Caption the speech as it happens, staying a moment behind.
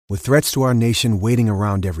With threats to our nation waiting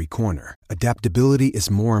around every corner, adaptability is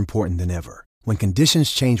more important than ever. When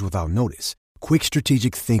conditions change without notice, quick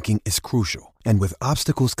strategic thinking is crucial. And with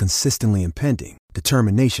obstacles consistently impending,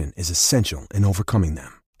 determination is essential in overcoming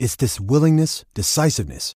them. It's this willingness,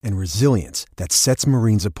 decisiveness, and resilience that sets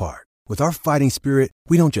Marines apart. With our fighting spirit,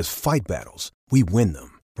 we don't just fight battles, we win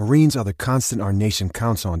them. Marines are the constant our nation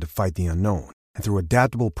counts on to fight the unknown. And through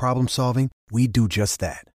adaptable problem solving, we do just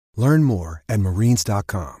that. Learn more at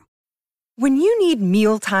marines.com. When you need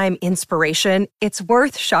mealtime inspiration, it's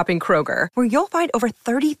worth shopping Kroger, where you'll find over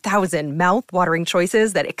 30,000 mouth-watering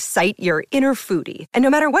choices that excite your inner foodie. And no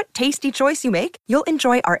matter what tasty choice you make, you'll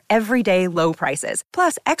enjoy our everyday low prices,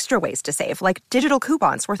 plus extra ways to save, like digital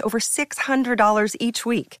coupons worth over $600 each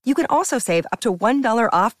week. You can also save up to $1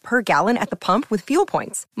 off per gallon at the pump with fuel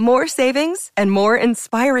points. More savings and more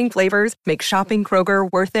inspiring flavors make shopping Kroger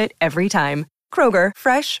worth it every time. Kroger,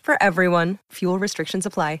 fresh for everyone. Fuel restrictions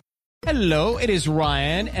apply. Hello, it is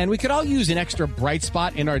Ryan, and we could all use an extra bright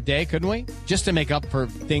spot in our day, couldn't we? Just to make up for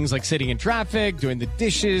things like sitting in traffic, doing the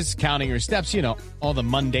dishes, counting your steps, you know, all the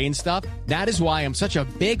mundane stuff. That is why I'm such a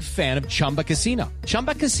big fan of Chumba Casino.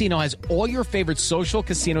 Chumba Casino has all your favorite social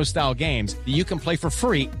casino-style games that you can play for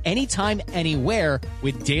free anytime, anywhere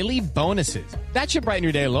with daily bonuses. That should brighten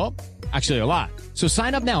your day a little. Actually, a lot. So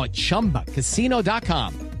sign up now at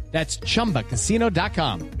ChumbaCasino.com. That's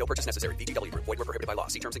ChumbaCasino.com. No purchase necessary. VGW Group. Void where prohibited by law.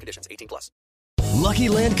 See terms and conditions. 18+. Lucky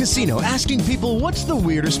Land Casino, asking people, what's the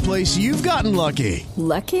weirdest place you've gotten lucky?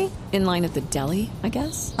 Lucky? In line at the deli, I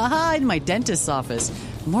guess? Aha, in my dentist's office.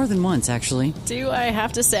 More than once, actually. Do I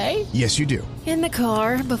have to say? Yes, you do. In the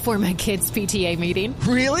car before my kids' PTA meeting.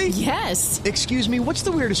 Really? Yes. Excuse me, what's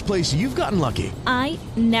the weirdest place you've gotten lucky? I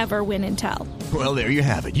never win and tell. Well, there you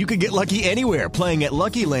have it. You can get lucky anywhere, playing at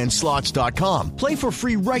LuckyLandSlots.com. Play for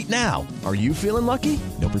free right now. Are you feeling lucky?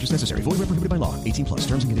 No purchase necessary. Void where prohibited by law. 18+.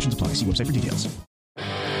 Terms and conditions apply. See website for details.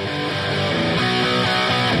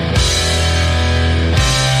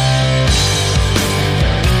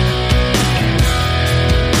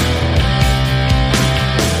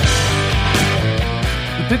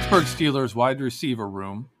 The Pittsburgh Steelers wide receiver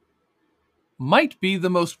room might be the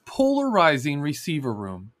most polarizing receiver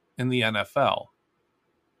room in the NFL.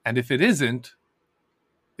 And if it isn't,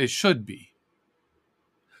 it should be.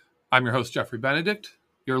 I'm your host, Jeffrey Benedict.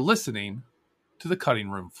 You're listening to the Cutting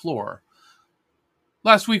Room Floor.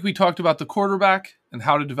 Last week, we talked about the quarterback and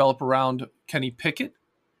how to develop around Kenny Pickett.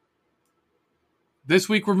 This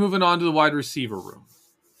week, we're moving on to the wide receiver room.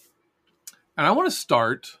 And I want to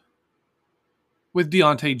start with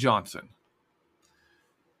Deontay Johnson.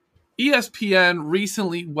 ESPN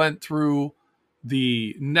recently went through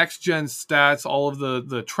the next-gen stats, all of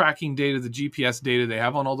the tracking data, the GPS data they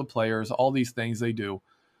have on all the players, all these things they do,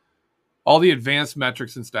 all the advanced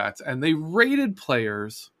metrics and stats, and they rated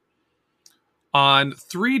players on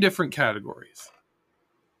 3 different categories.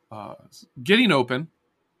 Getting open,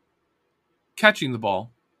 catching the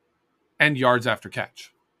ball, and yards after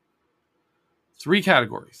catch. 3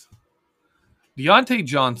 categories. Deontay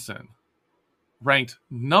Johnson ranked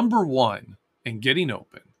number 1 in getting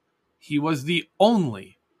open. He was the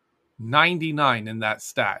only 99 in that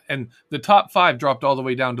stat. And the top 5 dropped all the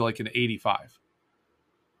way down to like an 85.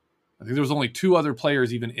 I think there was only 2 other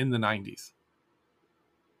players even in the 90s.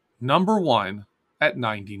 Number 1 at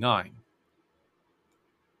 99.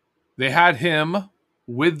 They had him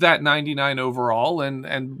with that 99 overall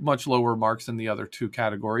and much lower marks in the other 2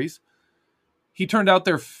 categories. He turned out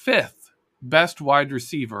their 5th best wide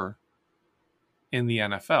receiver in the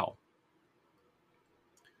NFL.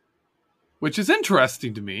 Which is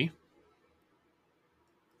interesting to me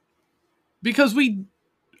because we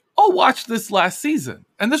all watched this last season.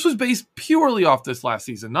 And this was based purely off this last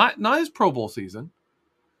season, not his Pro Bowl season.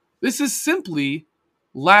 This is simply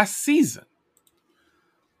last season.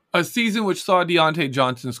 A season which saw Deontay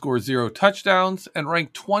Johnson score 0 touchdowns and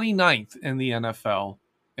rank 29th in the NFL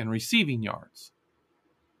in receiving yards.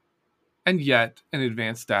 And yet, in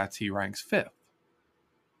advanced stats, he ranks 5th.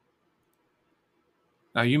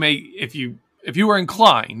 Now, you may, if you were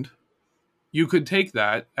inclined, you could take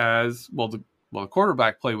that as the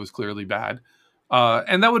quarterback play was clearly bad,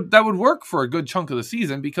 and that would work for a good chunk of the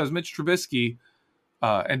season because Mitch Trubisky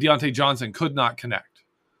and Deontay Johnson could not connect.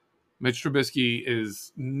 Mitch Trubisky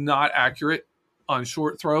is not accurate on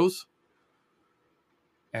short throws,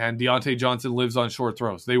 and Deontay Johnson lives on short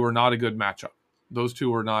throws. They were not a good matchup. Those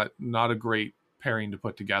two were not a great pairing to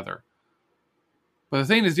put together. But the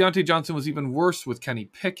thing is, Deontay Johnson was even worse with Kenny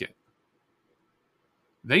Pickett.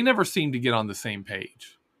 They never seemed to get on the same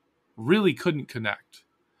page. Really couldn't connect.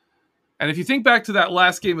 And if you think back to that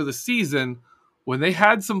last game of the season when they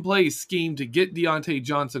had some plays schemed to get Deontay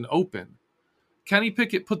Johnson open, Kenny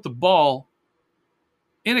Pickett put the ball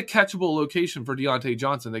in a catchable location for Deontay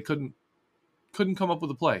Johnson. They couldn't come up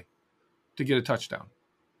with a play to get a touchdown.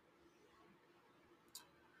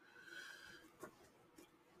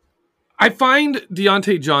 I find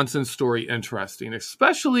Deontay Johnson's story interesting,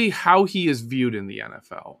 especially how he is viewed in the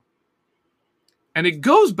NFL. And it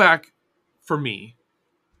goes back, for me,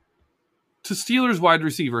 to Steelers wide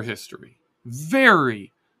receiver history.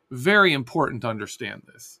 Very, very important to understand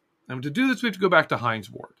this. And to do this, we have to go back to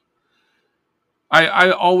Hines Ward.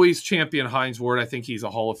 I always champion Hines Ward. I think he's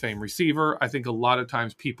a Hall of Fame receiver. I think a lot of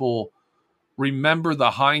times people remember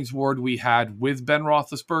the Hines Ward we had with Ben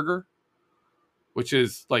Roethlisberger, which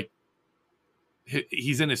is like,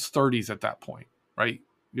 he's in his 30s at that point, right?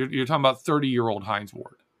 You're talking about 30-year-old Hines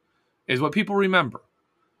Ward is what people remember.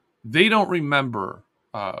 They don't remember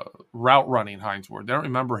route running Hines Ward. They don't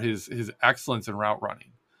remember his excellence in route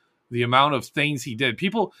running. The amount of things he did.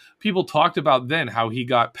 People talked about then how he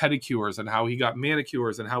got pedicures and how he got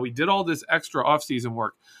manicures and how he did all this extra offseason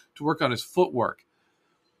work to work on his footwork.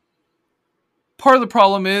 Part of the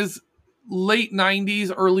problem is late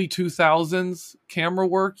 90s, early 2000s camera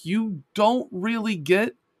work, you don't really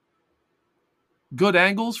get good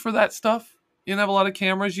angles for that stuff. You don't have a lot of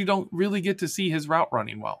cameras. You don't really get to see his route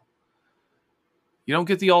running well. You don't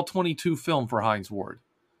get the all 22 film for Hines Ward.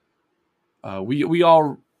 We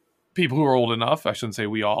all, people who are old enough, I shouldn't say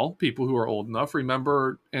we all, people who are old enough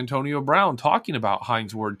remember Antonio Brown talking about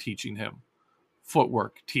Hines Ward teaching him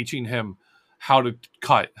footwork, teaching him how to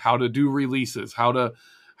cut, how to do releases, how to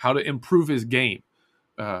improve his game.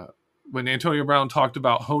 When Antonio Brown talked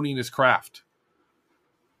about honing his craft,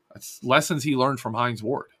 that's lessons he learned from Hines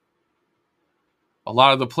Ward. A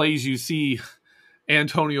lot of the plays you see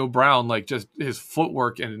Antonio Brown, like just his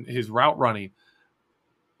footwork and his route running,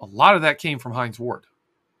 a lot of that came from Hines Ward.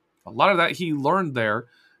 A lot of that he learned there,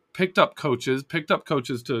 picked up coaches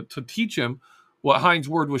to teach him what Hines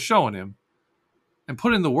Ward was showing him, and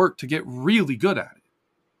put in the work to get really good at it.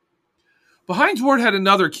 But Hines Ward had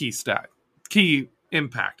another key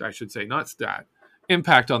impact, I should say, not stat,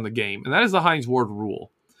 impact on the game, and that is the Hines Ward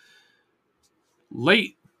rule.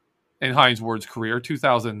 Late in Hines Ward's career,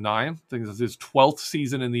 2009, I think this is his 12th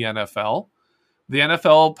season in the NFL, the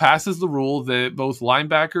NFL passes the rule that both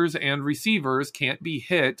linebackers and receivers can't be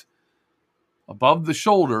hit above the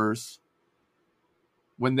shoulders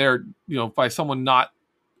when they're, by someone not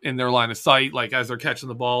in their line of sight, like as they're catching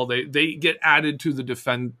the ball, they get added to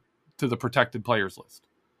the protected players list.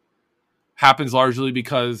 Happens largely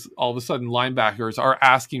because all of a sudden linebackers are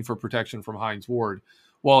asking for protection from Hines Ward,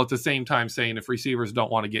 while at the same time saying if receivers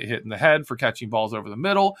don't want to get hit in the head for catching balls over the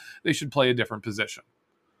middle, they should play a different position.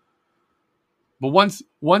 But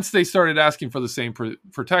once they started asking for the same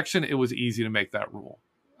protection, it was easy to make that rule.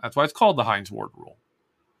 That's why it's called the Hines Ward rule.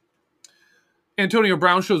 Antonio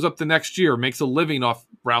Brown shows up the next year, makes a living off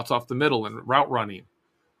routes off the middle and route running,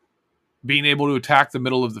 being able to attack the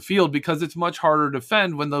middle of the field because it's much harder to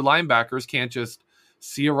defend when the linebackers can't just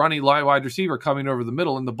see a running wide receiver coming over the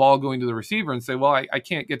middle and the ball going to the receiver and say, well, I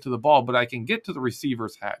can't get to the ball, but I can get to the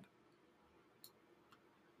receiver's head.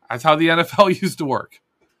 That's how the NFL used to work.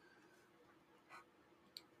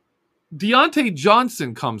 Deontay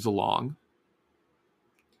Johnson comes along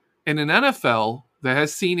in an NFL that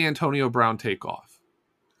has seen Antonio Brown take off.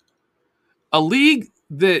 A league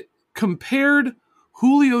that compared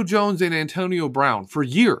Julio Jones and Antonio Brown for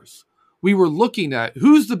years. We were looking at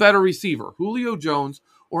who's the better receiver, Julio Jones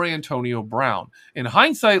or Antonio Brown. In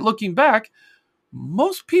hindsight, looking back,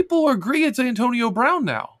 most people agree it's Antonio Brown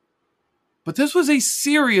now. But this was a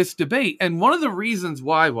serious debate. And one of the reasons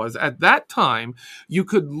why was at that time, you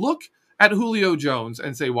could look at Julio Jones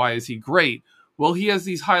and say, why is he great? Well, he has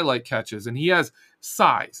these highlight catches and he has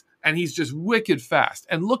size and he's just wicked fast.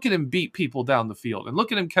 And look at him beat people down the field and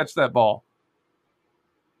look at him catch that ball.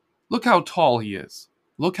 Look how tall he is.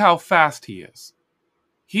 Look how fast he is.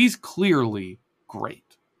 He's clearly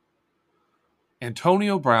great.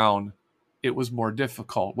 Antonio Brown, it was more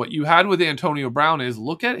difficult. What you had with Antonio Brown is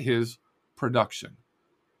look at his production.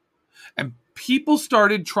 And people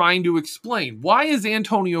started trying to explain, why is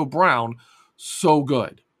Antonio Brown so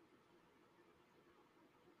good?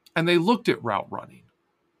 And they looked at route running.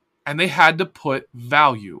 And they had to put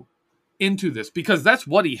value into this because that's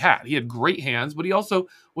what he had. He had great hands, but he also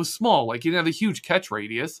was small. Like he didn't have a huge catch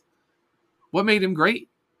radius. What made him great?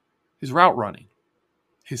 His route running,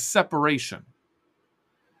 his separation.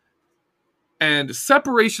 And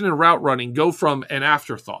separation and route running go from an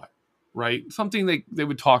afterthought, right? Something they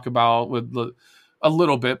would talk about with a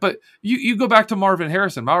little bit. But you go back to Marvin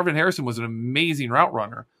Harrison. Marvin Harrison was an amazing route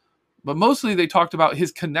runner. but mostly they talked about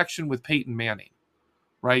his connection with Peyton Manning,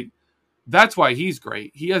 right? That's why he's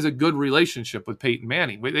great. He has a good relationship with Peyton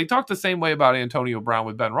Manning. They talked the same way about Antonio Brown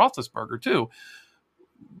with Ben Roethlisberger too,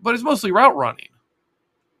 but it's mostly route running.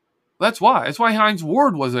 That's why. That's why Hines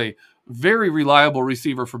Ward was a very reliable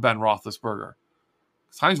receiver for Ben Roethlisberger.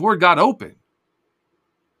 Because Hines Ward got open.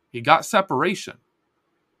 He got separation.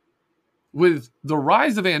 With the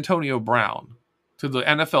rise of Antonio Brown to the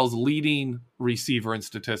NFL's leading receiver in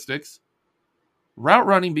statistics, route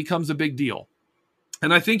running becomes a big deal.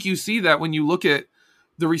 And I think you see that when you look at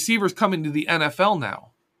the receivers coming to the NFL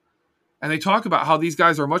now. And they talk about how these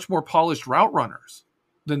guys are much more polished route runners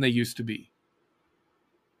than they used to be.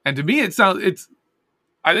 And to me, I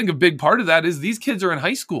think a big part of that is these kids are in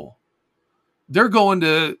high school. They're going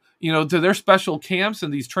to, to their special camps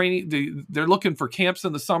and these training. They're looking for camps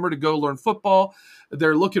in the summer to go learn football.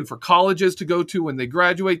 They're looking for colleges to go to when they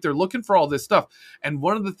graduate. They're looking for all this stuff. And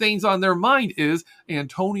one of the things on their mind is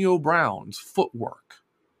Antonio Brown's footwork.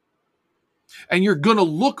 And you're going to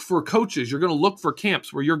look for coaches. You're going to look for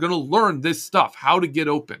camps where you're going to learn this stuff, how to get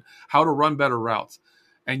open, how to run better routes.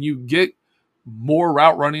 And you get more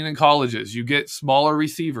route running in colleges. You get smaller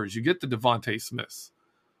receivers. You get the Devontae Smiths,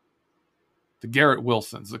 the Garrett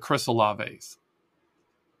Wilsons, the Chris Olaves.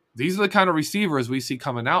 These are the kind of receivers we see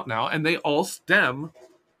coming out now, and they all stem,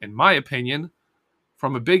 in my opinion,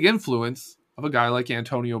 from a big influence of a guy like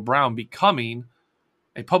Antonio Brown becoming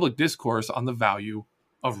a public discourse on the value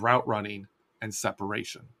of route running and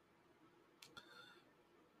separation.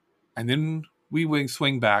 And then we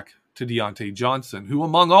swing back to Deontay Johnson, who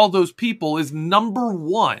among all those people is number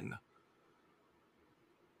one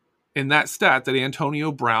in that stat that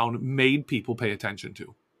Antonio Brown made people pay attention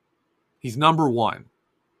to. He's number one,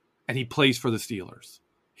 and he plays for the Steelers.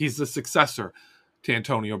 He's the successor to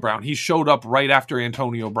Antonio Brown. He showed up right after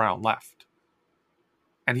Antonio Brown left,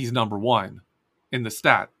 and he's number one in the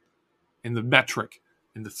stat, in the metric,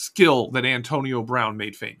 in the skill that Antonio Brown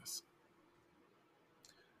made famous.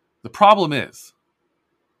 The problem is,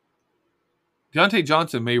 Deontay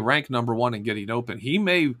Johnson may rank number one in getting open. He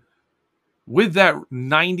may, with that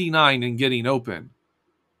 99 in getting open,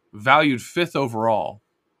 valued fifth overall.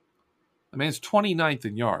 The man's 29th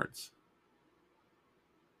in yards.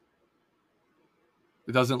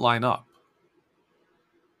 It doesn't line up.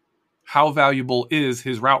 How valuable is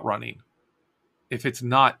his route running if it's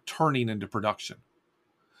not turning into production?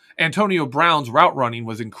 Antonio Brown's route running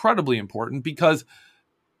was incredibly important because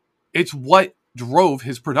it's what drove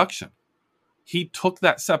his production. He took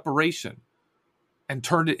that separation and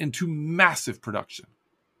turned it into massive production.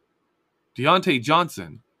 Deontay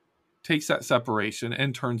Johnson takes that separation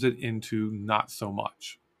and turns it into not so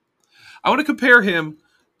much. I want to compare him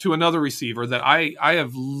to another receiver that I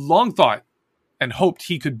have long thought and hoped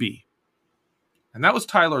he could be. And that was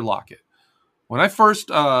Tyler Lockett. When I first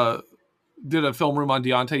did a film room on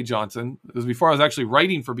Deontay Johnson, it was before I was actually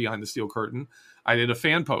writing for Behind the Steel Curtain, I did a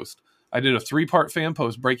fan post. I did a 3-part fan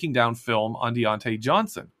post breaking down film on Deontay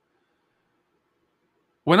Johnson.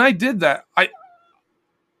 When I did that, I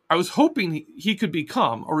was hoping he could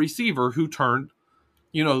become a receiver who turned,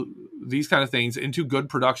 these kind of things into good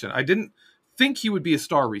production. I didn't think he would be a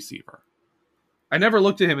star receiver. I never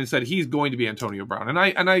looked at him and said he's going to be Antonio Brown.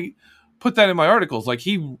 And I put that in my articles. Like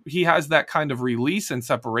he has that kind of release and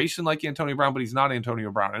separation like Antonio Brown, but he's not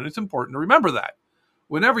Antonio Brown. And it's important to remember that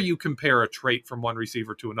whenever you compare a trait from one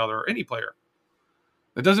receiver to another or any player.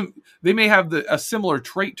 They may have a similar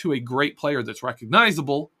trait to a great player that's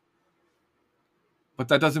recognizable, but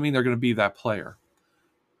that doesn't mean they're going to be that player.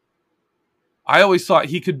 I always thought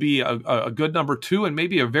he could be a good number two and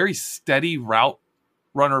maybe a very steady route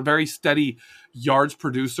runner, very steady yards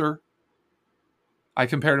producer. I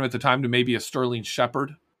compared him at the time to maybe a Sterling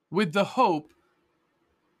Shepard, with the hope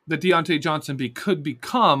that Deontay Johnson could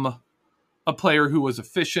become a player who was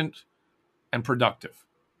efficient and productive.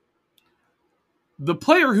 The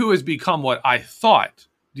player who has become what I thought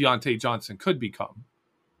Deontay Johnson could become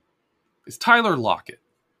is Tyler Lockett.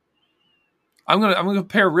 I'm gonna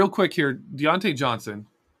compare real quick here Deontay Johnson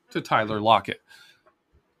to Tyler Lockett.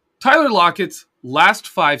 Tyler Lockett's last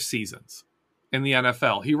 5 seasons in the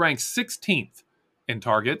NFL, he ranks 16th in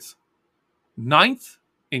targets, 9th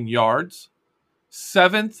in yards,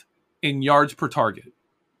 7th in yards per target.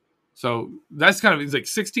 So that's he's like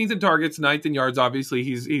 16th in targets, 9th in yards. Obviously,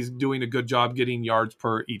 he's doing a good job getting yards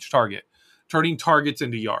per each target, turning targets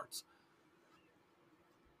into yards.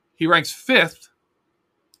 He ranks 5th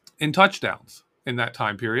in touchdowns in that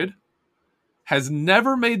time period. Has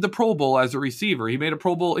never made the Pro Bowl as a receiver. He made a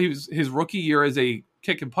Pro Bowl his rookie year as a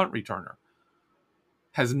kick and punt returner.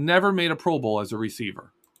 Has never made a Pro Bowl as a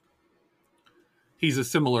receiver. He's a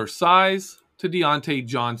similar size to Deontay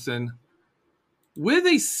Johnson with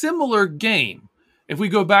a similar game. If we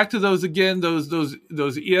go back to those again, those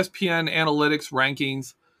ESPN analytics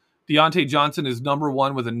rankings, Deontay Johnson is number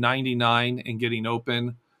 1 with a 99 in getting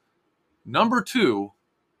open. Number 2,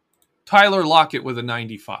 Tyler Lockett with a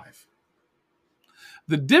 95.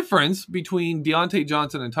 The difference between Deontay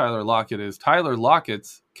Johnson and Tyler Lockett is Tyler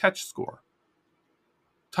Lockett's catch score.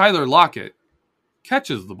 Tyler Lockett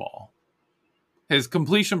catches the ball. His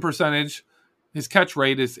completion percentage, his catch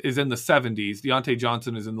rate is in the 70s. Deontay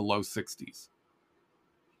Johnson is in the low 60s.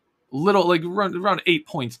 Little, like around 8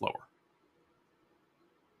 points lower.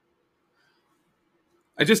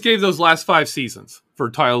 I just gave those last 5 seasons for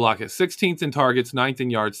Tyler Lockett. 16th in targets, 9th in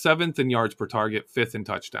yards, 7th in yards per target, 5th in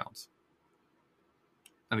touchdowns.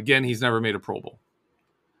 And again, he's never made a Pro Bowl.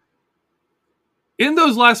 In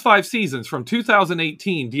those last 5 seasons from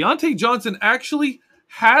 2018, Deontay Johnson actually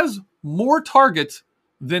has more targets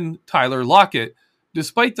than Tyler Lockett,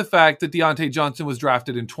 despite the fact that Deontay Johnson was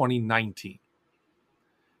drafted in 2019.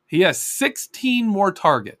 He has 16 more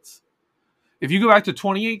targets. If you go back to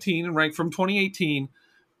 2018 and rank from 2018,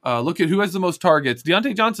 look at who has the most targets.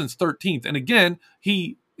 Deontay Johnson's 13th. And again,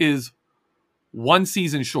 he is 1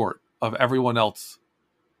 season short of everyone else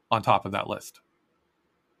on top of that list.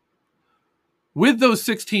 With those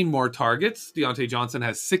 16 more targets, Deontay Johnson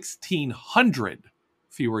has 1,600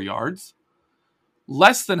 fewer yards,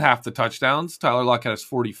 less than half the touchdowns. Tyler Lockett has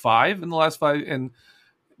 45 in the last 5, and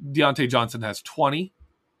Deontay Johnson has 20.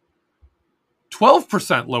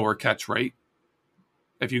 12% lower catch rate.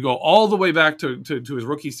 If you go all the way back to his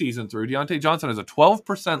rookie season through, Deontay Johnson has a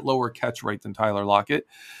 12% lower catch rate than Tyler Lockett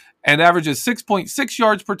and averages 6.6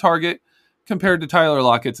 yards per target compared to Tyler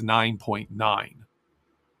Lockett's 9.9.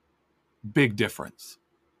 Big difference.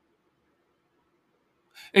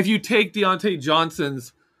 If you take Deontay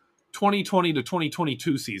Johnson's 2020 to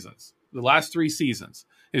 2022 seasons, the last 3 seasons,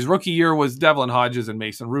 his rookie year was Devlin Hodges and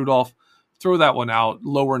Mason Rudolph. Throw that one out.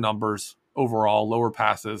 Lower numbers overall, lower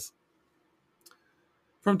passes.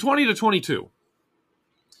 From 20 to 22,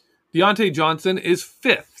 Deontay Johnson is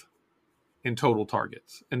 5th in total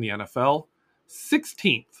targets in the NFL,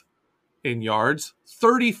 16th in yards,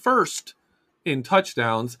 31st in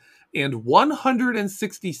touchdowns, and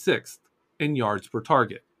 166th in yards per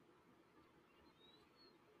target.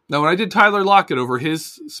 Now, when I did Tyler Lockett over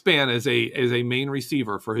his span as a main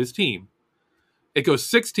receiver for his team, it goes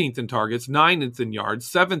 16th in targets, 9th in yards,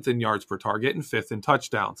 7th in yards per target, and 5th in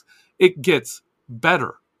touchdowns. It gets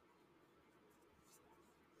better.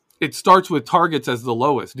 It starts with targets as the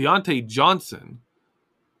lowest. Deontay Johnson,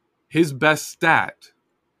 his best stat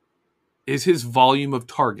is his volume of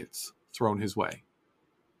targets thrown his way.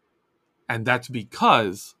 And that's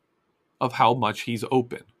because of how much he's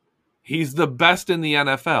open. He's the best in the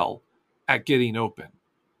NFL at getting open.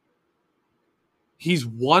 He's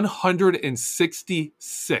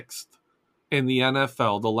 166th in the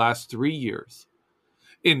NFL the last 3 years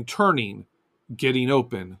in turning getting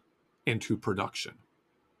open into production.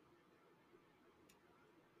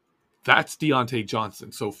 That's Deontay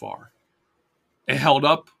Johnson so far. It held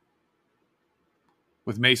up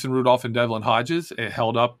with Mason Rudolph and Devlin Hodges. It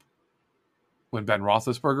held up when Ben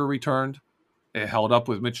Roethlisberger returned. It held up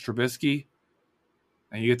with Mitch Trubisky.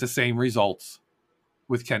 And you get the same results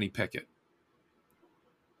with Kenny Pickett.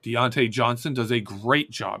 Deontay Johnson does a great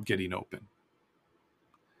job getting open.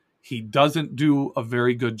 He doesn't do a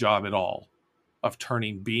very good job at all of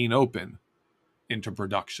turning being open into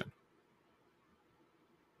production.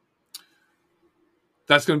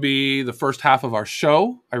 That's going to be the first half of our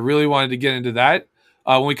show. I really wanted to get into that.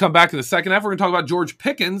 When we come back in the second half, we're going to talk about George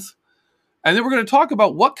Pickens. And then we're going to talk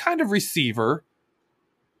about what kind of receiver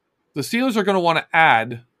the Steelers are going to want to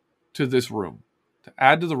add to this room, to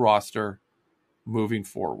add to the roster moving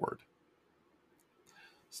forward.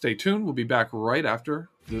 Stay tuned. We'll be back right after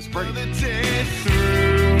this break. Coming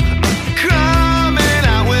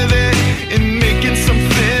out with it and making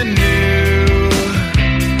something new.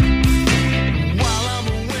 While I'm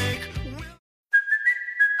awake.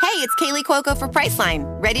 Hey, it's Kaylee Cuoco for Priceline.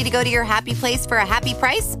 Ready to go to your happy place for a happy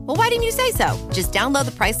price? Well, why didn't you say so? Just download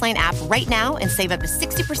the Priceline app right now and save up to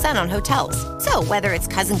 60% on hotels. So whether it's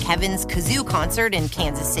Cousin Kevin's Kazoo Concert in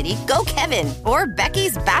Kansas City, go Kevin, or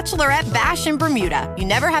Becky's Bachelorette Bash in Bermuda, you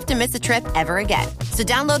never have to miss a trip ever again. So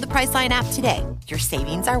download the Priceline app today. Your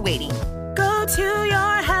savings are waiting. Go to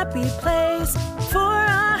your happy place for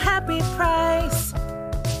a happy price.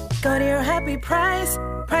 Go to your happy price,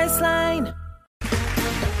 Priceline.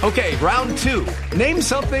 Okay, round 2. Name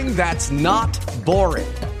something that's not boring.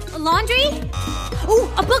 A laundry? Ooh,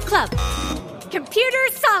 a book club. Computer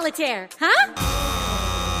solitaire, huh?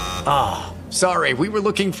 Ah, Sorry, we were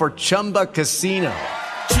looking for Chumba Casino.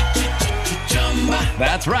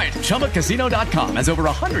 That's right. ChumbaCasino.com has over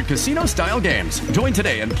 100 casino-style games. Join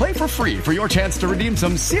today and play for free for your chance to redeem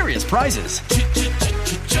some serious prizes.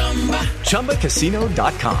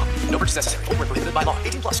 ChumbaCasino.com. No purchase necessary. Void where prohibited by law.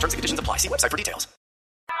 18 plus. Terms and conditions apply. See website for details.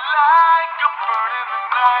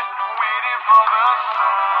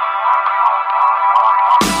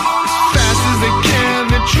 Fast as they can,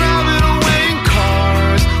 they're driving away in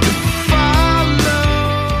cars to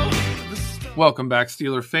follow. Welcome back,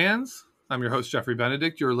 Steeler fans. I'm your host, Jeffrey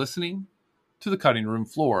Benedict. You're listening to the Cutting Room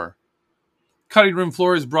Floor. Cutting Room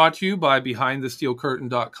Floor is brought to you by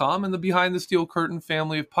BehindTheSteelCurtain.com and the Behind the Steel Curtain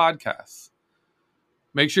family of podcasts.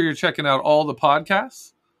 Make sure you're checking out all the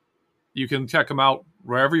podcasts. You can check them out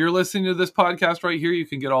wherever you're listening to this podcast right here. You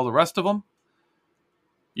can get all the rest of them.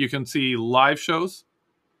 You can see live shows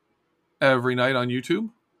every night on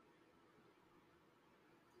YouTube,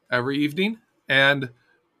 every evening. And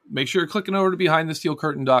make sure you're clicking over to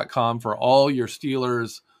BehindTheSteelCurtain.com for all your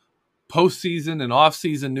Steelers postseason and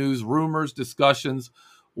off-season news, rumors, discussions,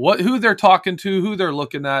 who they're talking to, who they're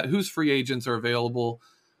looking at, whose free agents are available,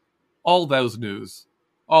 all those news,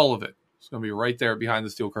 all of it. It's going to be right there at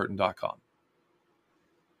BehindTheSteelCurtain.com.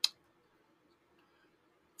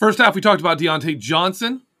 First half, we talked about Deontay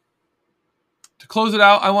Johnson. To close it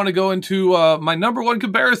out, I want to go into my number one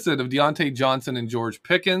comparison of Deontay Johnson and George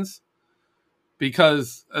Pickens.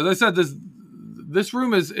 Because, as I said, this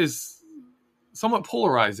room is somewhat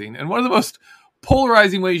polarizing. And one of the most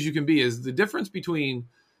polarizing ways you can be is the difference between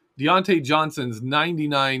Deontay Johnson's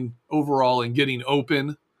 99 overall in getting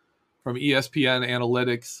open from ESPN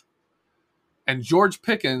Analytics and George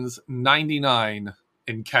Pickens' 99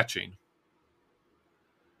 in catching.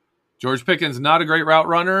 George Pickens, not a great route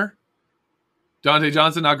runner. Deontay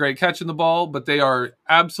Johnson, not great catching the ball, but they are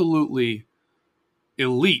absolutely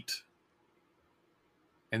elite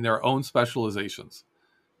in their own specializations.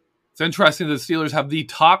 It's interesting that the Steelers have the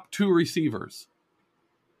top two receivers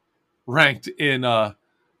ranked in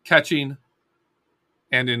catching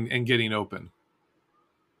and in getting open.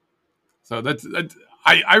 So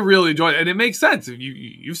I really enjoy it, and it makes sense.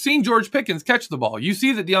 You've seen George Pickens catch the ball. You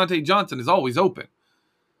see that Deontay Johnson is always open.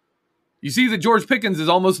 You see that George Pickens is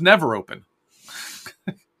almost never open.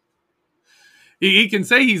 He can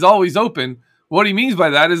say he's always open. What he means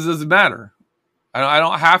by that is it doesn't matter. I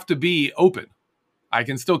don't have to be open. I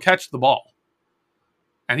can still catch the ball.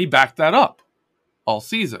 And he backed that up all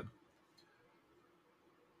season.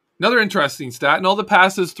 Another interesting stat, in all the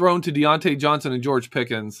passes thrown to Deontay Johnson and George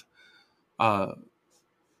Pickens, the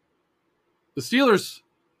Steelers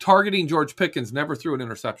targeting George Pickens never threw an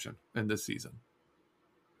interception in this season.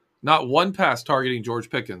 Not one pass targeting George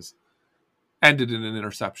Pickens ended in an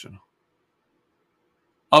interception.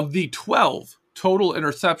 Of the 12 total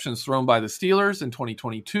interceptions thrown by the Steelers in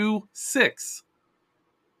 2022, 6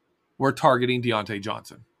 were targeting Deontay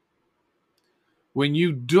Johnson. When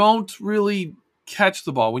you don't really catch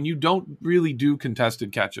the ball, when you don't really do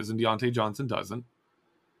contested catches, and Deontay Johnson doesn't,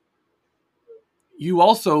 you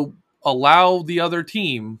also allow the other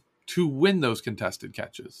team to win those contested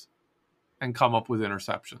catches and come up with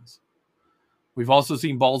interceptions. We've also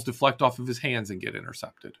seen balls deflect off of his hands and get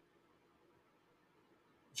intercepted.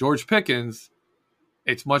 George Pickens,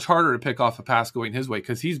 it's much harder to pick off a pass going his way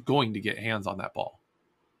because he's going to get hands on that ball.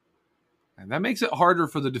 And that makes it harder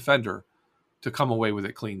for the defender to come away with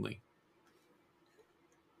it cleanly.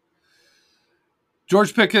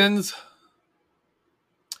 George Pickens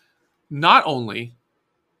not only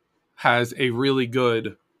has a really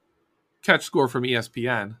good catch score from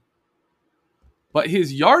ESPN, but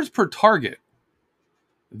his yards per target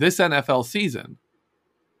this NFL season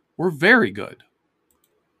were very good.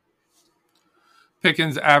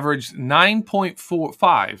 Pickens averaged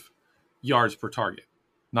 9.45 yards per target.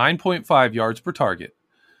 9.5 yards per target.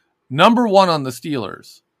 Number one on the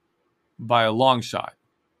Steelers by a long shot.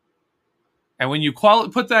 And when you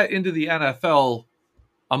put that into the NFL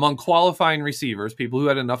among qualifying receivers, people who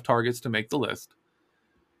had enough targets to make the list,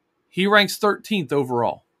 he ranks 13th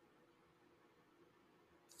overall.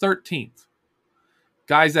 13th.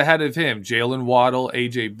 Guys ahead of him, Jalen Waddle,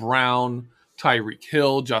 A.J. Brown, Tyreek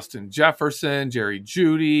Hill, Justin Jefferson, Jerry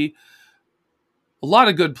Jeudy. A lot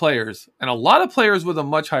of good players, and a lot of players with a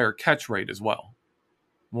much higher catch rate as well.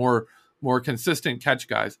 More consistent catch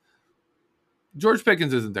guys. George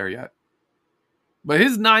Pickens isn't there yet. But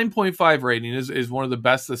his 9.5 rating is one of the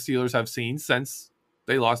best the Steelers have seen since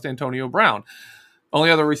they lost Antonio Brown.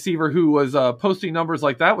 Only other receiver who was posting numbers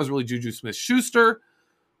like that was really Juju Smith-Schuster,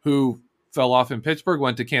 who fell off in Pittsburgh,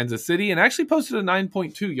 went to Kansas City, and actually posted a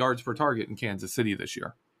 9.2 yards per target in Kansas City this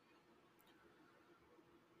year.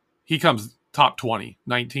 He comes top 20,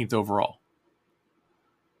 19th overall.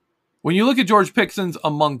 When you look at George Pickens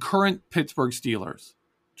among current Pittsburgh Steelers,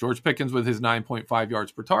 George Pickens with his 9.5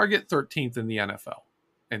 yards per target, 13th in the NFL.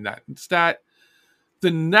 In that stat, the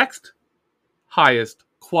next highest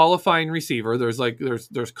qualifying receiver,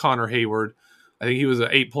 there's Connor Hayward. I think he was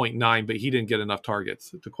at 8.9, but he didn't get enough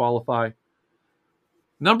targets to qualify.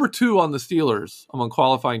 Number 2 on the Steelers among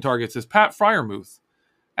qualifying targets is Pat Freiermuth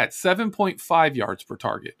at 7.5 yards per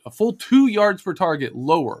target, a full 2 yards per target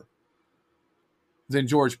lower than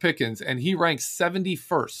George Pickens, and he ranks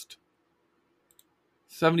 71st.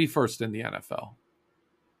 71st in the NFL.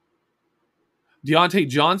 Deontay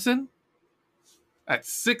Johnson at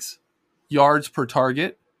 6 yards per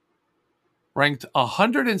target, ranked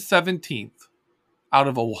 117th out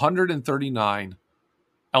of 139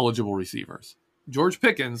 eligible receivers. George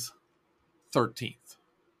Pickens, 13th.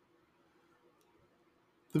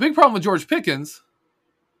 The big problem with George Pickens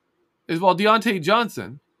is while Deontay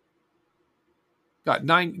Johnson got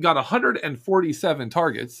 147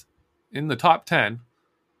 targets in the top 10,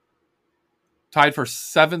 tied for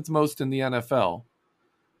 7th most in the NFL,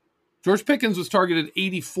 George Pickens was targeted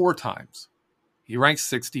 84 times. He ranks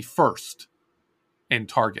 61st in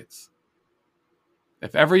targets.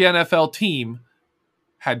 If every NFL team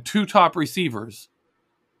had 2 top receivers,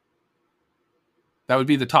 that would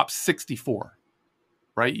be the top 64,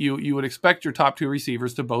 right? You would expect your top 2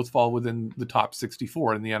 receivers to both fall within the top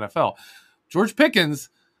 64 in the NFL. George Pickens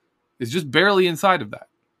is just barely inside of that.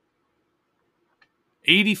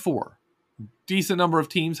 84. Decent number of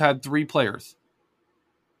teams had 3 players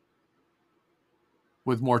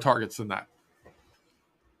with more targets than that.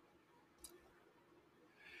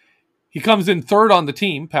 He comes in 3rd on the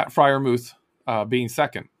team, Pat Freiermuth being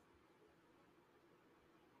 2nd.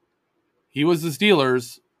 He was the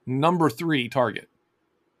Steelers' number 3 target.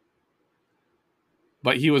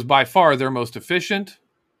 But he was by far their most efficient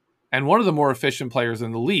and one of the more efficient players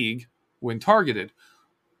in the league when targeted.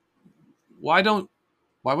 Why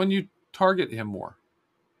wouldn't you target him more?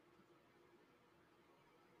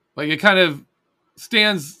 Like, it kind of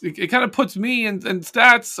puts me and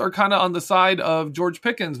stats are kind of on the side of George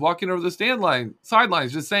Pickens walking over the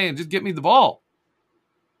sidelines, just saying, just get me the ball.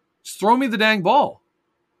 Just throw me the dang ball.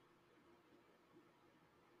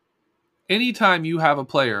 Anytime you have a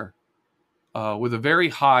player with a very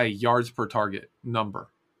high yards per target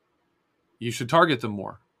number, you should target them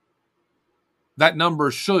more. That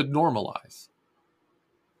number should normalize.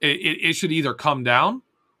 It should either come down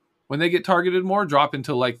when they get targeted more, drop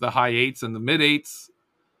into like the high 8s and the mid 8s,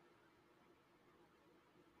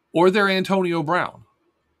 or they're Antonio Brown.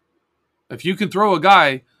 If you can throw a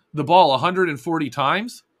guy the ball 140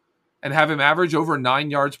 times and have him average over 9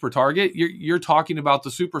 yards per target, you're talking about the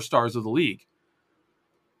superstars of the league.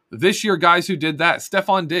 This year, guys who did that,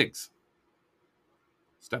 Stephon Diggs.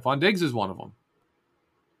 Stephon Diggs is one of them.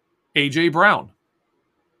 A.J. Brown,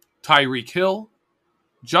 Tyreek Hill,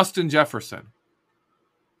 Justin Jefferson.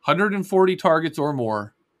 140 targets or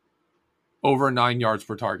more, over 9 yards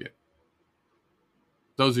per target.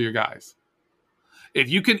 Those are your guys. If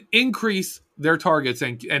you can increase their targets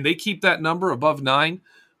and they keep that number above 9,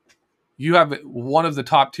 you have one of the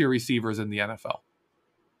top tier receivers in the NFL.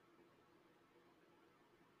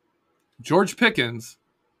 George Pickens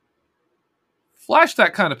flashed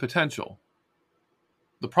that kind of potential.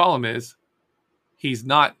 The problem is he's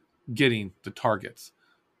not getting the targets.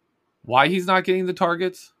 Why he's not getting the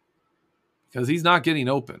targets? Because he's not getting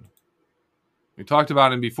open. We talked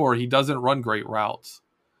about him before. He doesn't run great routes.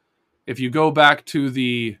 If you go back to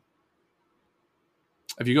the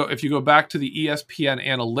ESPN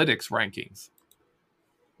analytics rankings,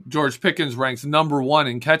 George Pickens ranks number 1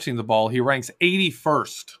 in catching the ball. He ranks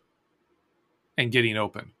 81st in getting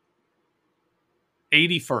open.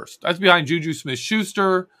 81st. That's behind Juju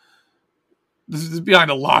Smith-Schuster. This is behind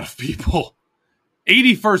a lot of people.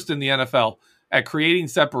 81st in the NFL at creating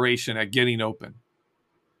separation, at getting open.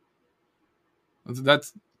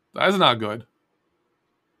 That's not good.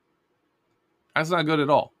 That's not good at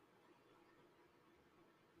all.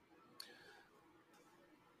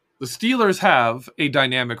 The Steelers have a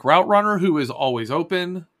dynamic route runner who is always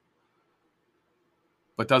open,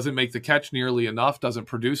 but doesn't make the catch nearly enough, doesn't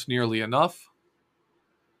produce nearly enough.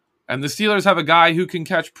 And the Steelers have a guy who can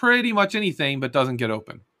catch pretty much anything, but doesn't get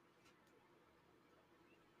open.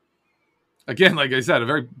 Again, like I said, a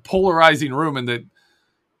very polarizing room, and that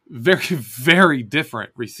very, very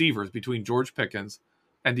different receivers between George Pickens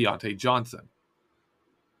and Deontay Johnson.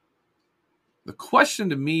 The question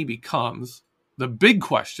to me becomes the big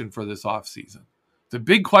question for this offseason, the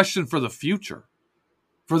big question for the future,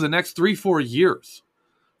 for the next 3-4 years,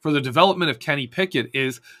 for the development of Kenny Pickett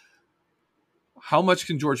is, How much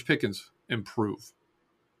can George Pickens improve?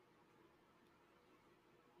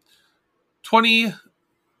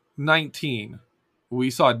 2019, we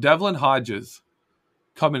saw Devlin Hodges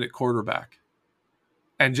come in at quarterback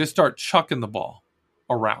and just start chucking the ball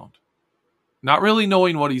around. Not really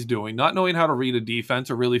knowing what he's doing, not knowing how to read a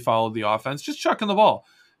defense or really follow the offense, just chucking the ball.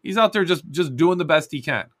 He's out there just doing the best he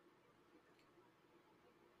can.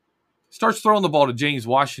 Starts throwing the ball to James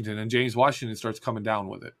Washington, and James Washington starts coming down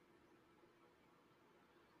with it.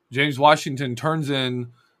 James Washington turns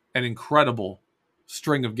in an incredible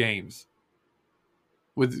string of games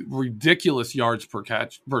with ridiculous yards per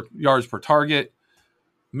target,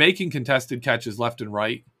 making contested catches left and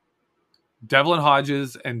right. Devlin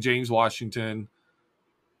Hodges and James Washington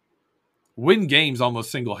win games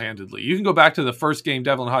almost single-handedly. You can go back to the first game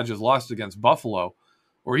Devlin Hodges lost against Buffalo,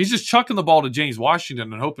 where he's just chucking the ball to James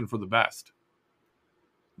Washington and hoping for the best.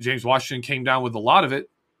 James Washington came down with a lot of it,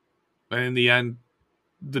 and in the end,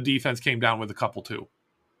 the defense came down with a couple too,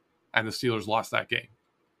 and the Steelers lost that game.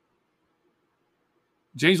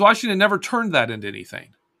 James Washington never turned that into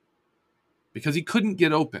anything because he couldn't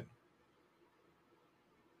get open.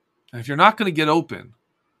 And if you're not going to get open,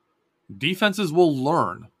 defenses will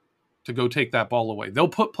learn to go take that ball away. They'll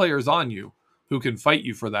put players on you who can fight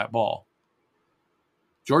you for that ball.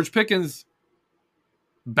 George Pickens,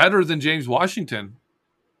 better than James Washington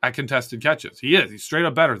at contested catches. He is. He's straight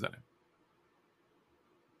up better than him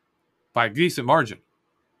by a decent margin.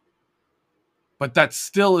 But that's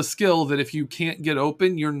still a skill that if you can't get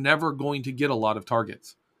open, you're never going to get a lot of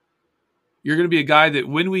targets. You're going to be a guy that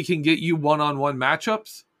when we can get you one-on-one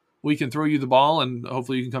matchups, we can throw you the ball and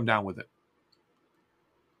hopefully you can come down with it.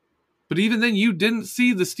 But even then, you didn't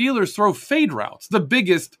see the Steelers throw fade routes. The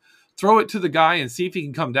biggest throw it to the guy and see if he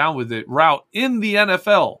can come down with it route in the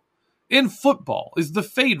NFL, in football, is the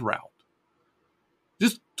fade route.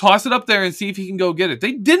 Just toss it up there and see if he can go get it.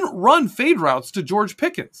 They didn't run fade routes to George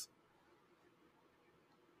Pickens.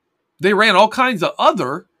 They ran all kinds of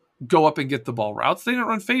other go up and get the ball routes. They didn't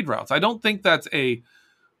run fade routes. I don't think that's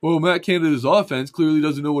Matt Canada's offense clearly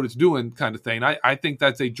doesn't know what it's doing kind of thing. I think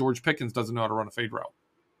that's a George Pickens doesn't know how to run a fade route.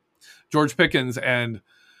 George Pickens and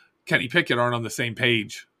Kenny Pickett aren't on the same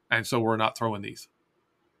page, and so we're not throwing these.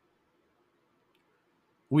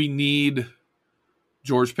 We need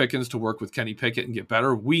George Pickens to work with Kenny Pickett and get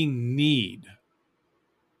better. We need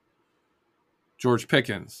George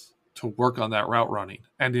Pickens to work on that route running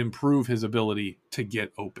and improve his ability to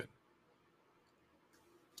get open.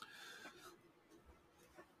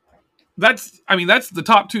 That's the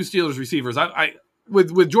top two Steelers receivers.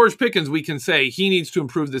 With George Pickens, we can say he needs to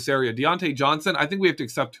improve this area. Deontay Johnson, I think we have to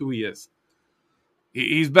accept who he is.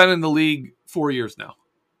 He's been in the league 4 years now.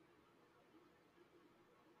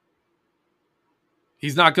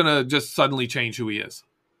 He's not going to just suddenly change who he is.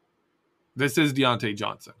 This is Deontay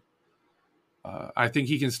Johnson. I think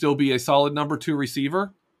he can still be a solid number 2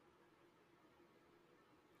 receiver.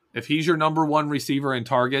 If he's your number 1 receiver in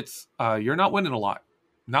targets, you're not winning a lot.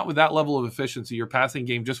 Not with that level of efficiency. Your passing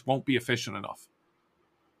game just won't be efficient enough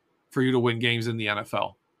for you to win games in the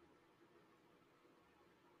NFL.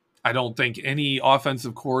 I don't think any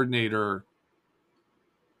offensive coordinator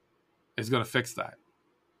is going to fix that.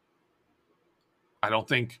 I don't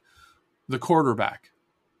think the quarterback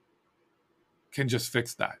can just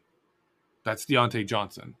fix that. That's Deontay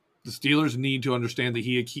Johnson. The Steelers need to understand that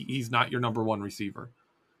he's not your number 1 receiver.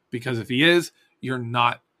 Because if he is, you're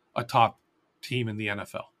not a top team in the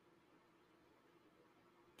NFL.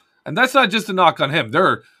 And that's not just a knock on him. There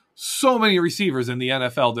are so many receivers in the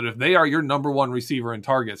NFL that if they are your number 1 receiver in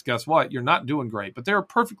targets, guess what? You're not doing great. But they're a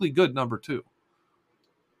perfectly good number 2.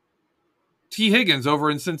 T. Higgins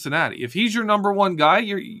over in Cincinnati. If he's your number 1 guy,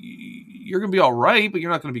 you're going to be all right, but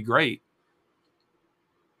you're not going to be great.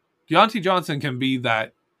 Deontay Johnson can be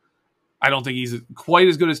that. I don't think he's quite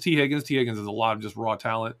as good as T. Higgins. T. Higgins has a lot of just raw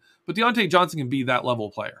talent. But Deontay Johnson can be that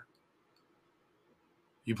level player.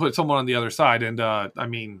 You put someone on the other side, and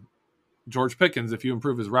George Pickens, if you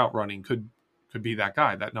improve his route running, could be that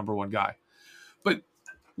guy, that number 1 guy. But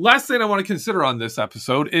last thing I want to consider on this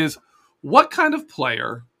episode is what kind of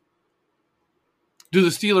player do the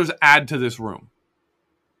Steelers add to this room?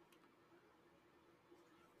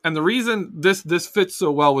 And the reason this fits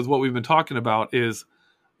so well with what we've been talking about is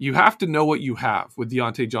you have to know what you have with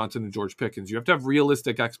Deontay Johnson and George Pickens. You have to have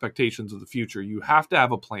realistic expectations of the future. You have to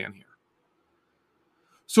have a plan here.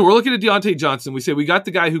 So we're looking at Deontay Johnson. We say we got the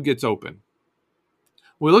guy who gets open.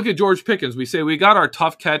 We look at George Pickens. We say we got our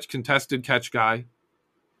tough catch, contested catch guy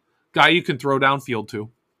you can throw downfield to.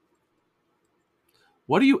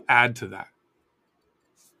 What do you add to that?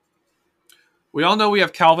 We all know we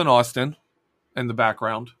have Calvin Austin in the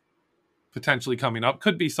background. potentially coming up.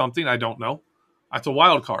 Could be something, I don't know. That's a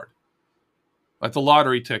wild card. That's a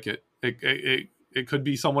lottery ticket. It could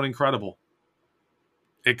be someone incredible.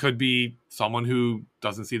 It could be someone who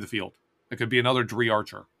doesn't see the field. It could be another Dree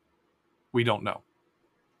Archer. We don't know.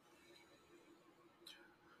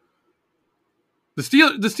 The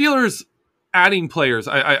Steelers adding players.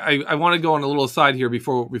 I want to go on a little aside here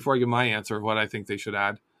before I give my answer of what I think they should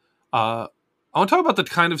add. I want to talk about the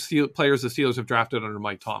kind of players the Steelers have drafted under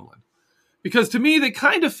Mike Tomlin. Because to me, they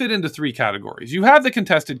kind of fit into three categories. You have the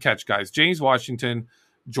contested catch guys, James Washington,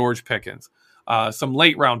 George Pickens. Some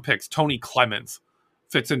late round picks, Tony Clemens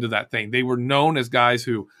fits into that thing. They were known as guys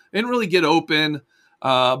who didn't really get open,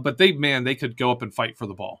 but they could go up and fight for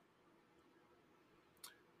the ball.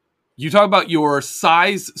 You talk about your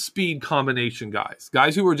size speed combination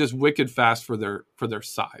guys who were just wicked fast for their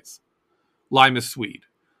size. Limas Swede,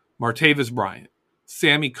 Martavis Bryant,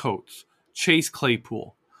 Sammy Coates, Chase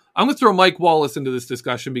Claypool. I'm going to throw Mike Wallace into this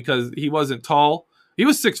discussion because he wasn't tall. He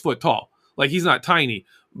was 6 foot tall. Like, he's not tiny,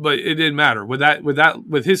 but it didn't matter.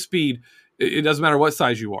 With his speed, it doesn't matter what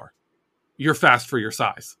size you are. You're fast for your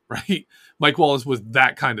size, right? Mike Wallace was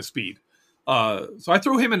that kind of speed. So I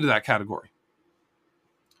throw him into that category.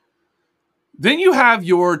 Then you have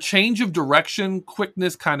your change of direction,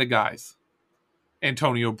 quickness kind of guys.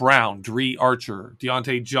 Antonio Brown, Dree Archer,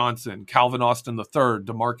 Deontay Johnson, Calvin Austin III,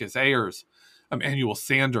 DeMarcus Ayers, Emmanuel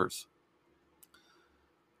Sanders.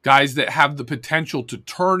 Guys that have the potential to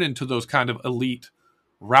turn into those kind of elite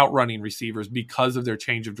route running receivers because of their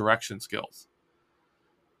change of direction skills.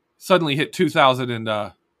 Suddenly hit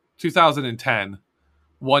 2010,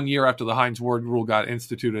 1 year after the Hines Ward rule got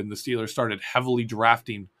instituted, and the Steelers started heavily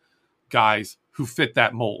drafting guys who fit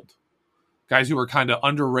that mold. Guys who were kind of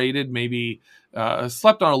underrated, maybe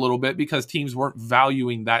slept on a little bit because teams weren't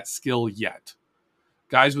valuing that skill yet.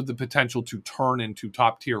 Guys with the potential to turn into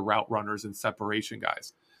top-tier route runners and separation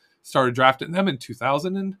guys. Started drafting them in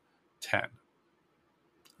 2010.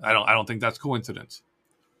 I don't think that's coincidence.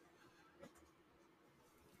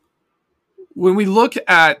 When we look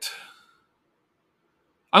at...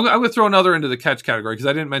 I'm going to throw another into the catch category because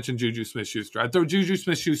I didn't mention Juju Smith-Schuster. I'd throw Juju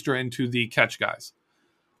Smith-Schuster into the catch guys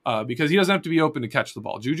because he doesn't have to be open to catch the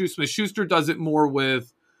ball. Juju Smith-Schuster does it more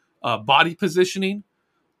with body positioning,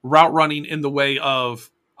 route running in the way of,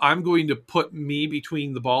 I'm going to put me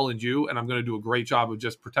between the ball and you, and I'm going to do a great job of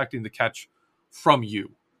just protecting the catch from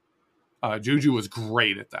you. Juju was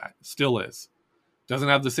great at that. Still is. Doesn't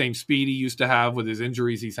have the same speed he used to have with his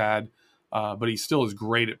injuries he's had, but he still is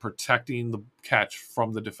great at protecting the catch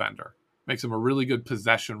from the defender. Makes him a really good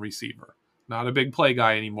possession receiver. Not a big play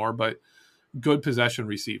guy anymore, but good possession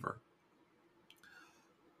receiver.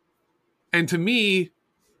 And to me,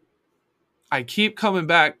 I keep coming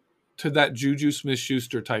back to that Juju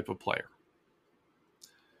Smith-Schuster type of player.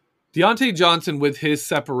 Deontay Johnson, with his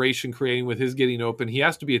separation creating, with his getting open, he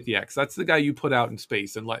has to be at the X. That's the guy you put out in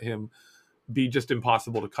space and let him be just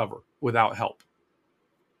impossible to cover without help.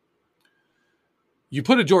 You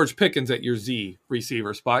put a George Pickens at your Z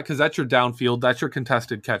receiver spot because that's your downfield, that's your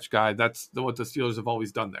contested catch guy. That's what the Steelers have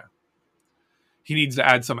always done there. He needs to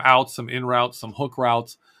add some outs, some in routes, some hook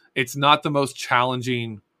routes. It's not the most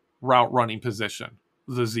challenging route running position,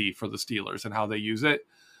 the Z for the Steelers and how they use it.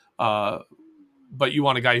 But you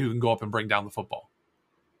want a guy who can go up and bring down the football.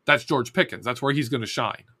 That's George Pickens. That's where he's going to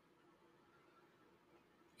shine.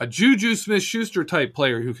 A Juju Smith-Schuster type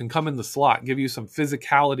player who can come in the slot, give you some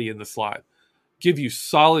physicality in the slot, give you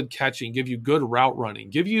solid catching, give you good route running,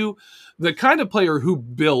 give you the kind of player who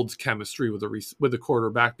builds chemistry with the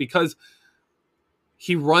quarterback because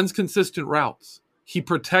he runs consistent routes. He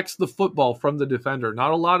protects the football from the defender.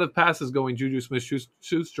 Not a lot of passes going Juju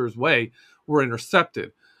Smith-Schuster's way were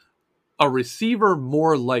intercepted. A receiver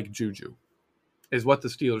more like Juju is what the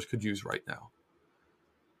Steelers could use right now.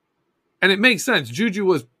 And it makes sense. Juju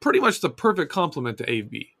was pretty much the perfect complement to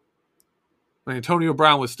AB. When Antonio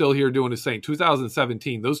Brown was still here doing his thing.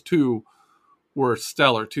 2017, those two were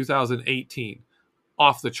stellar. 2018,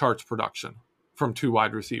 off the charts production from two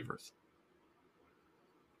wide receivers.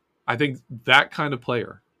 I think that kind of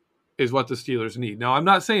player is what the Steelers need. Now, I'm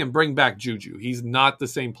not saying bring back Juju. He's not the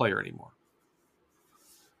same player anymore.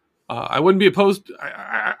 I wouldn't be opposed.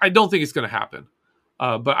 I don't think it's going to happen.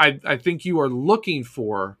 But I think you are looking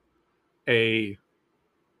for a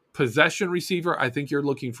possession receiver. I think you're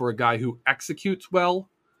looking for a guy who executes well.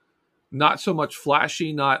 Not so much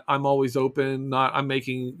flashy, not I'm always open, not I'm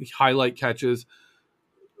making highlight catches.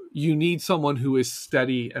 You need someone who is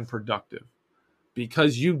steady and productive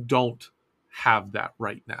because you don't have that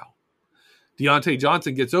right now. Deontay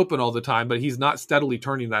Johnson gets open all the time, but he's not steadily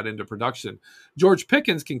turning that into production. George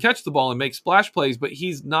Pickens can catch the ball and make splash plays, but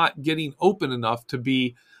he's not getting open enough to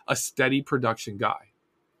be a steady production guy.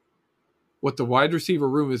 What the wide receiver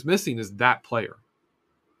room is missing is that player.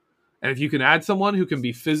 And if you can add someone who can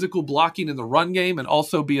be physical blocking in the run game and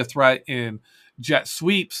also be a threat in jet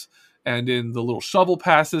sweeps and in the little shovel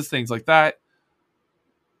passes, things like that,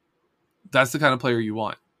 that's the kind of player you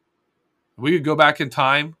want. We could go back in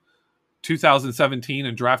time, 2017,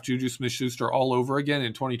 and draft Juju Smith-Schuster all over again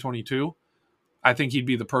in 2022. I think he'd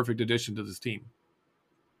be the perfect addition to this team.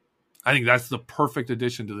 I think that's the perfect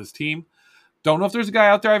addition to this team. Don't know if there's a guy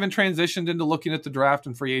out there. I haven't transitioned into looking at the draft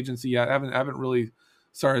and free agency yet. I haven't really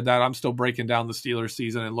started that. I'm still breaking down the Steelers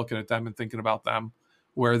season and looking at them and thinking about them,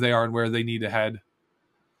 where they are and where they need to head.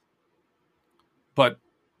 But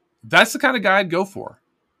that's the kind of guy I'd go for.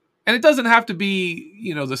 And it doesn't have to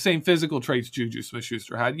be, the same physical traits Juju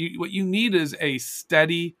Smith-Schuster had. What you need is a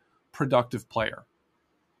steady, productive player,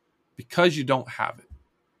 because you don't have it.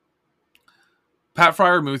 Pat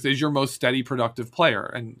Freiermuth is your most steady, productive player.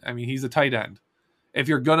 And, he's a tight end. If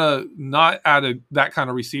you're going to not add that kind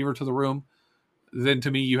of receiver to the room, then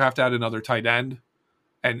to me, you have to add another tight end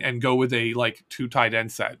and go with a, 2 tight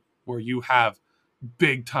end set where you have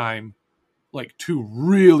big time, 2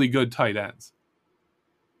 really good tight ends.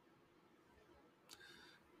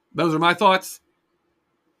 Those are my thoughts.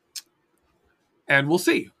 And we'll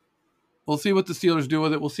see. We'll see what the Steelers do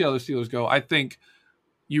with it. We'll see how the Steelers go. I think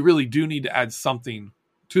you really do need to add something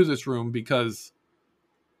to this room, because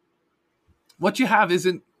what you have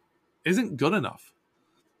isn't good enough.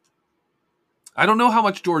 I don't know how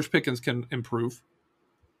much George Pickens can improve.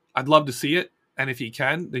 I'd love to see it. And if he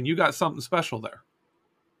can, then you got something special there.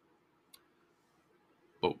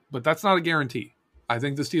 But that's not a guarantee. I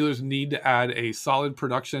think the Steelers need to add a solid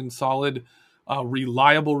production,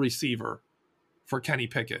 reliable receiver for Kenny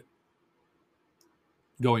Pickett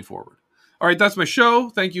going forward. All right, that's my show.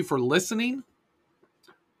 Thank you for listening.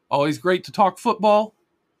 Always great to talk football.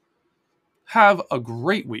 Have a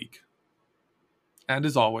great week. And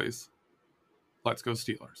as always, let's go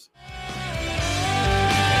Steelers.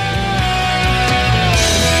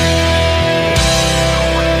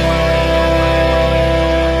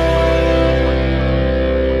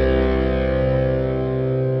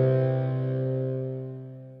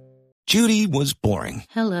 Judy was boring.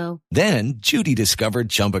 Hello. Then Judy discovered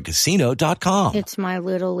ChumbaCasino.com. It's my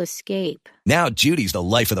little escape. Now Judy's the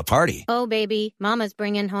life of the party. Oh, baby, mama's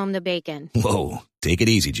bringing home the bacon. Whoa, take it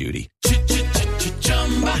easy, Judy.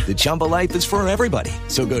 The Chumba life is for everybody.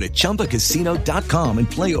 So go to ChumbaCasino.com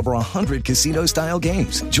and play over 100 casino-style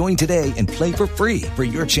games. Join today and play for free for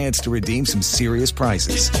your chance to redeem some serious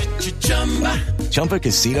prizes.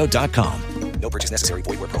 ChumbaCasino.com. No purchase necessary.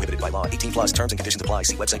 Void where prohibited by law. 18 plus terms and conditions apply.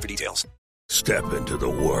 See website for details. Step into the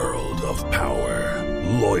world of power,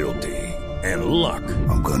 loyalty, and luck.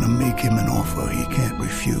 I'm going to make him an offer he can't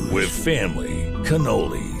refuse. With family,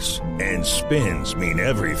 cannolis, and spins mean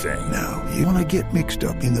everything. Now, you want to get mixed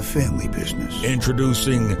up in the family business.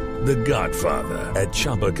 Introducing The Godfather at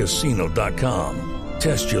ChumbaCasino.com.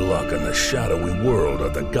 Test your luck in the shadowy world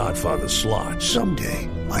of The Godfather slot. Someday,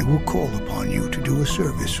 I will call upon you to do a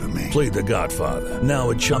service for me. Play The Godfather, now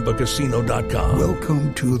at ChumbaCasino.com.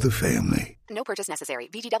 Welcome to the family. No purchase necessary.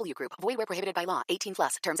 VGW Group. Void where prohibited by law. 18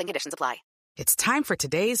 plus. Terms and conditions apply. It's time for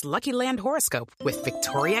today's Lucky Land horoscope with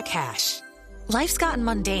Victoria Cash. Life's gotten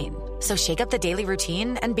mundane, so shake up the daily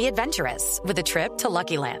routine and be adventurous with a trip to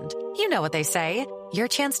Lucky Land. You know what they say. Your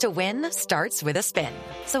chance to win starts with a spin.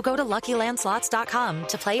 So go to LuckyLandSlots.com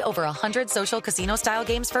to play over 100 social casino-style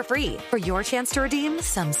games for free for your chance to redeem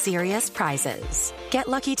some serious prizes. Get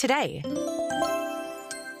lucky today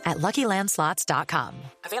at LuckyLandSlots.com.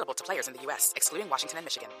 Available to players in the U.S., excluding Washington and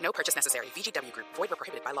Michigan. No purchase necessary. VGW Group. Void where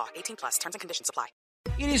prohibited by law. 18 plus. Terms and conditions apply.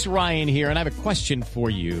 It is Ryan here, and I have a question for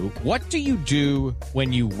you. What do you do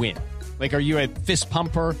when you win? Are you a fist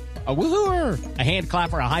pumper, a woohooer, a hand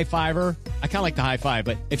clapper, a high fiver? I kind of like the high five,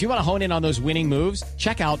 but if you want to hone in on those winning moves,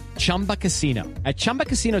 check out Chumba Casino. At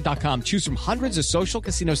ChumbaCasino.com, choose from hundreds of social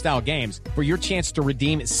casino-style games for your chance to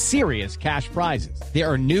redeem serious cash prizes. There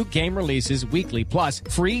are new game releases weekly, plus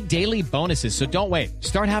free daily bonuses, so don't wait.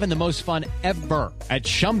 Start having the most fun ever at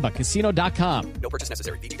ChumbaCasino.com. No purchase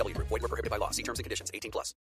necessary. VGW Group. Void where prohibited by law. See terms and conditions. 18 plus.